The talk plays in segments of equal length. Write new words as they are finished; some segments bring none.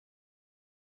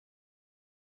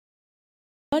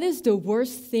What is the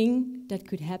worst thing that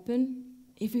could happen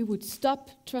if we would stop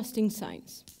trusting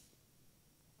science?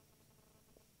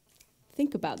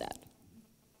 Think about that.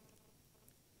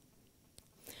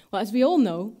 Well, as we all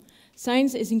know,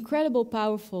 science is incredibly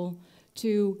powerful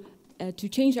to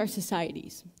change our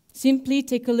societies. Simply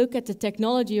take a look at the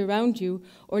technology around you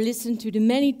or listen to the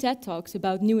many TED Talks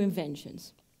about new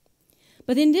inventions.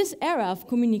 But in this era of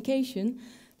communication,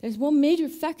 there's one major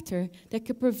factor that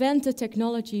could prevent the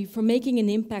technology from making an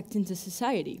impact into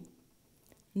society.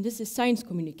 And this is science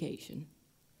communication.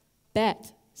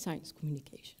 Bad science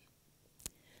communication.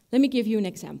 Let me give you an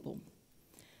example.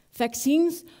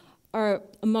 Vaccines are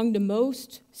among the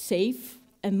most safe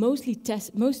and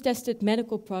most tested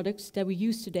medical products that we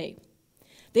use today.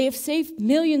 They have saved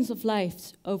millions of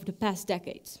lives over the past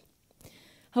decades.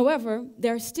 However,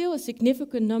 there are still a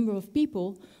significant number of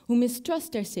people who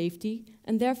mistrust their safety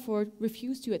and therefore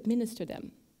refuse to administer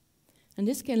them. And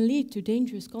this can lead to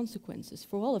dangerous consequences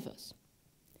for all of us.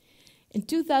 In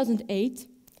 2008,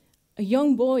 a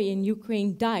young boy in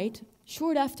Ukraine died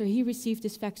short after he received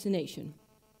his vaccination.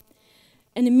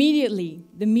 And immediately,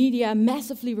 the media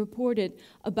massively reported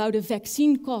about a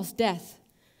vaccine-caused death.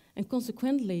 And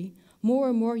consequently, more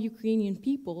and more Ukrainian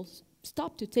people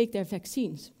stopped to take their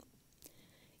vaccines.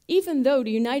 Even though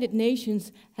the United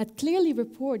Nations had clearly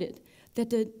reported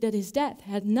that his death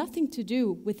had nothing to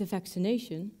do with the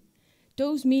vaccination,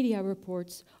 those media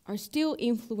reports are still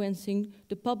influencing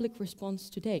the public response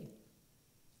today.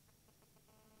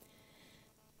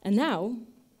 And now,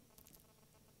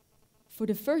 for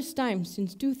the first time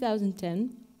since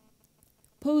 2010,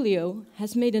 polio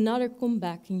has made another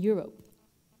comeback in Europe,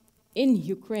 in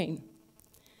Ukraine.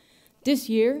 This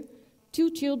year, 2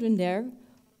 children there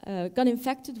got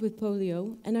infected with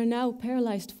polio and are now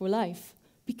paralyzed for life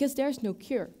because there's no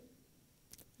cure.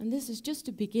 And this is just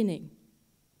the beginning.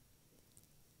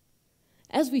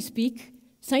 As we speak,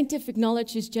 scientific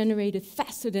knowledge is generated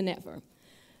faster than ever.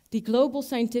 The global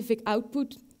scientific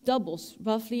output doubles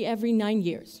roughly every 9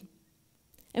 years.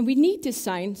 And we need this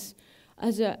science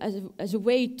as a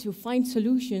way to find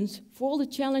solutions for all the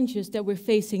challenges that we're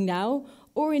facing now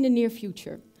or in the near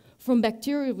future, from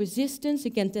bacterial resistance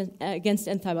against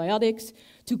antibiotics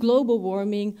to global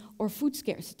warming or food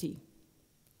scarcity.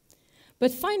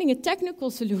 But finding a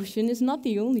technical solution is not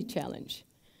the only challenge.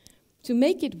 To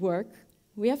make it work,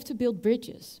 we have to build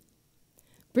bridges.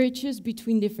 Bridges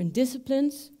between different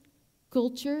disciplines,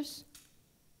 cultures,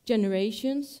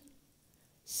 generations,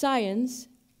 science,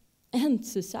 and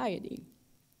society.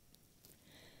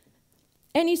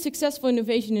 Any successful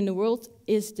innovation in the world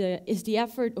is the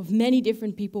effort of many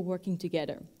different people working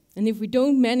together. And if we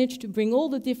don't manage to bring all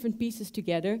the different pieces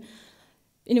together,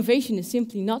 innovation is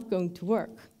simply not going to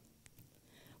work.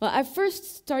 Well, I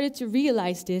first started to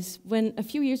realize this a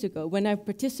few years ago when I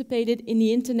participated in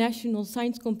the international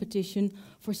science competition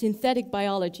for synthetic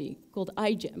biology called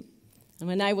iGEM, and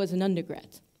when I was an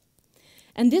undergrad.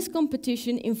 And this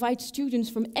competition invites students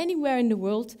from anywhere in the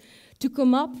world to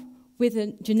come up with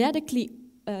a genetically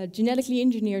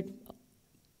engineered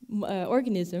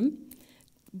organism,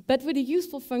 but with a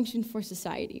useful function for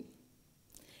society.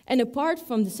 And apart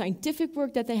from the scientific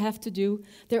work that they have to do,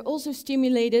 they're also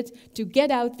stimulated to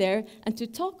get out there and to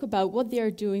talk about what they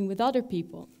are doing with other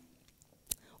people,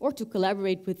 or to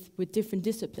collaborate with different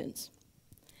disciplines.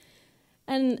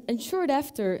 And short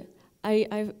after,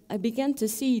 I began to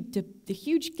see the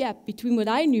huge gap between what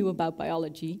I knew about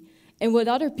biology and what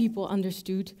other people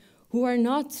understood who are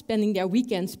not spending their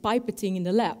weekends pipetting in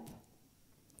the lab.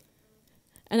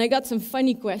 And I got some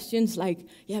funny questions like,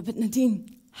 yeah, but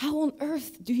Nadine, how on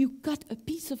earth do you cut a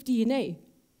piece of DNA?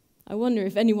 I wonder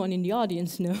if anyone in the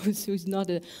audience knows who's not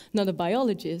a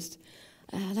biologist.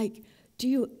 Like, do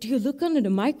you look under the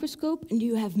microscope and do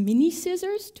you have mini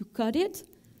scissors to cut it?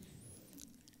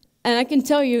 And I can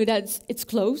tell you that it's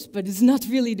close, but it's not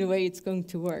really the way it's going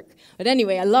to work. But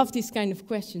anyway, I love these kind of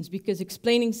questions because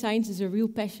explaining science is a real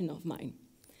passion of mine.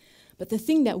 But the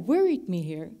thing that worried me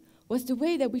here was the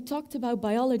way that we talked about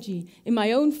biology in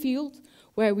my own field,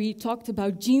 where we talked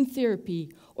about gene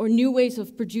therapy or new ways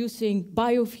of producing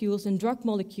biofuels and drug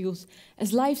molecules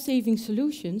as life-saving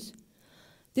solutions,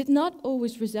 did not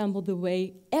always resemble the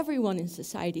way everyone in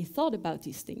society thought about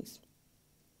these things.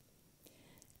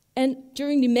 And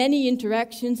during the many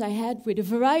interactions I had with a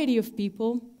variety of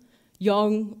people,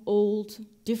 young, old,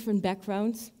 different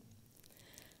backgrounds,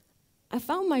 I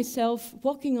found myself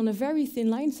walking on a very thin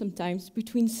line sometimes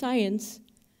between science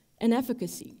and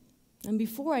efficacy. And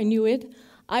before I knew it,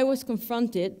 I was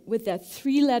confronted with that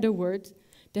 3-letter word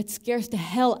that scares the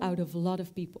hell out of a lot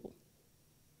of people.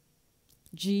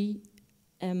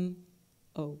 GMO.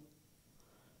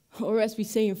 Or as we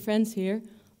say in France here,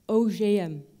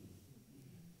 OGM.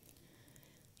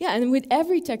 Yeah, and with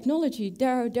every technology,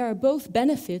 there are both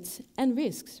benefits and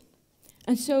risks.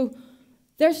 And so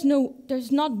there's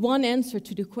not one answer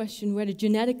to the question whether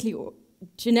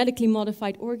genetically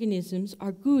modified organisms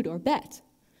are good or bad.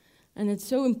 And it's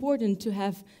so important to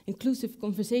have inclusive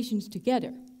conversations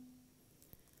together.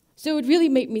 So it really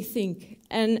made me think.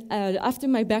 And after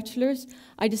my bachelor's,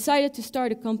 I decided to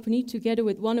start a company together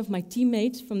with one of my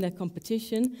teammates from that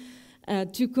competition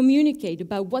to communicate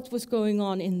about what was going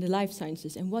on in the life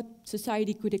sciences and what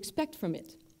society could expect from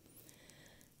it.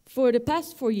 For the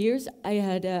past 4 years, I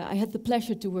had the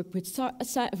pleasure to work with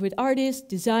artists,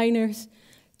 designers,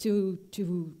 to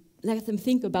let them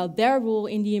think about their role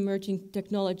in the emerging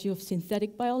technology of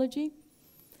synthetic biology.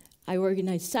 I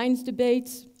organized science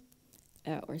debates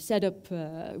or set up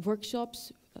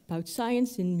workshops about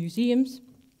science in museums.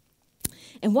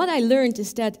 And what I learned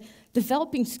is that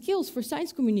developing skills for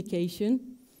science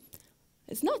communication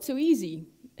is not so easy.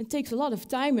 It takes a lot of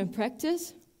time and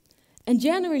practice. And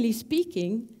generally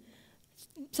speaking,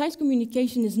 science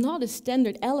communication is not a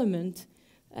standard element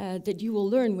that you will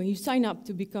learn when you sign up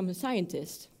to become a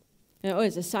scientist.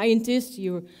 As a scientist,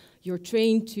 you're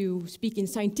trained to speak in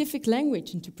scientific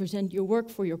language and to present your work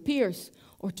for your peers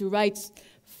or to write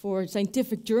for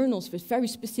scientific journals with very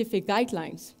specific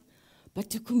guidelines. But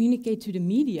to communicate to the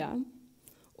media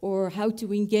or how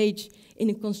to engage in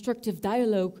a constructive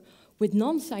dialogue with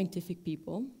non-scientific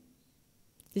people,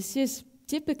 this is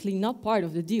typically not part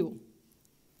of the deal.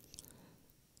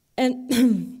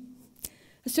 And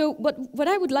so what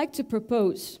I would like to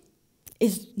propose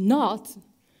is not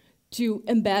to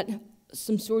embed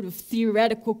some sort of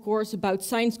theoretical course about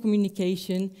science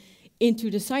communication into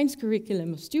the science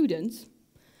curriculum of students,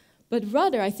 but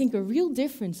rather I think a real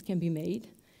difference can be made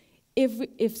if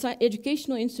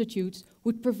educational institutes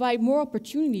would provide more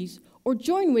opportunities or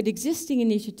join with existing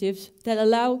initiatives that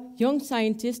allow young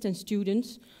scientists and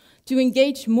students to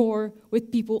engage more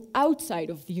with people outside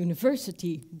of the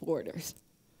university borders.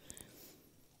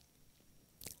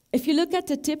 If you look at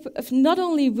the tip of not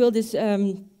only will these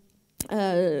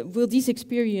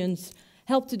experiences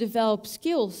help to develop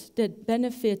skills that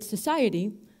benefit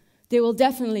society, they will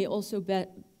definitely also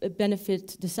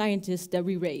benefit the scientists that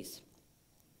we raise.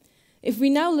 If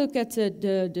we now look at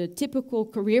the typical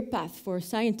career path for a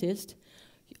scientist,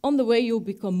 on the way you'll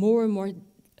become more and more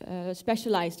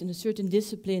specialized in a certain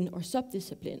discipline or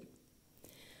subdiscipline.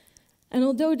 And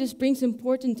although this brings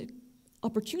important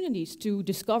opportunities to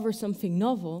discover something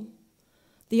novel,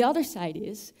 the other side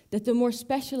is that the more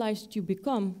specialized you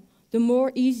become, the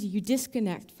more easy you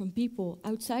disconnect from people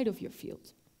outside of your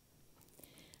field.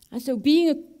 And so being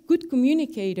a good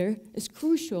communicator is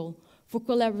crucial for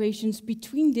collaborations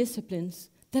between disciplines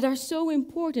that are so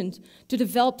important to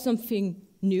develop something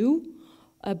new,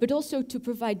 but also to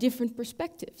provide different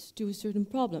perspectives to a certain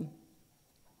problem.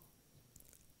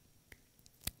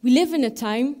 We live in a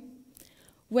time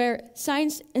where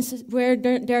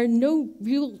there are no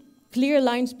real clear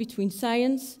lines between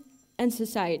science and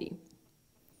society.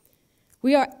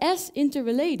 We are as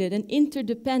interrelated and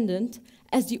interdependent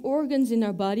as the organs in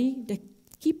our body that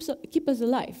keep us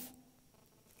alive.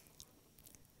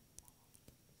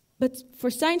 But for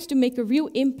science to make a real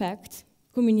impact,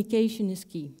 communication is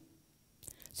key.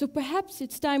 So perhaps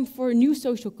it's time for a new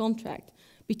social contract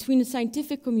between the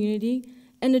scientific community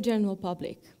and the general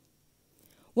public.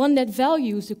 One that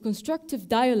values a constructive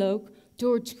dialogue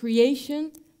towards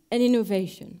creation and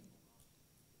innovation.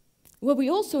 What we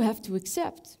also have to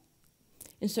accept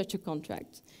in such a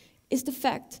contract is the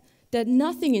fact that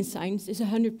nothing in science is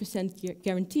 100%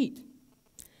 guaranteed.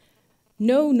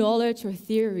 No knowledge or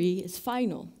theory is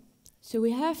final. So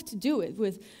we have to do it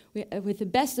with the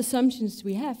best assumptions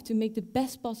we have to make the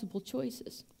best possible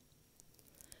choices.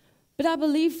 But I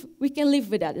believe we can live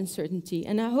with that uncertainty,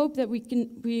 and I hope that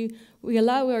we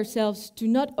allow ourselves to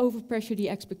not overpressure the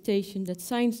expectation that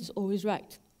science is always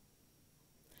right.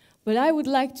 But I would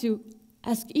like to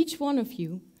ask each one of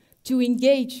you to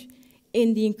engage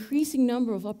in the increasing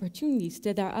number of opportunities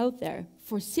that are out there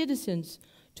for citizens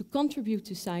to contribute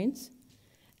to science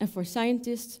and for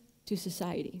scientists to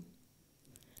society.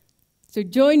 So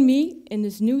join me in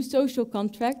this new social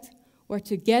contract where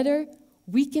together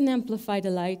we can amplify the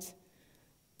light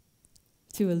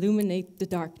to illuminate the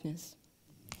darkness.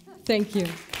 Thank you.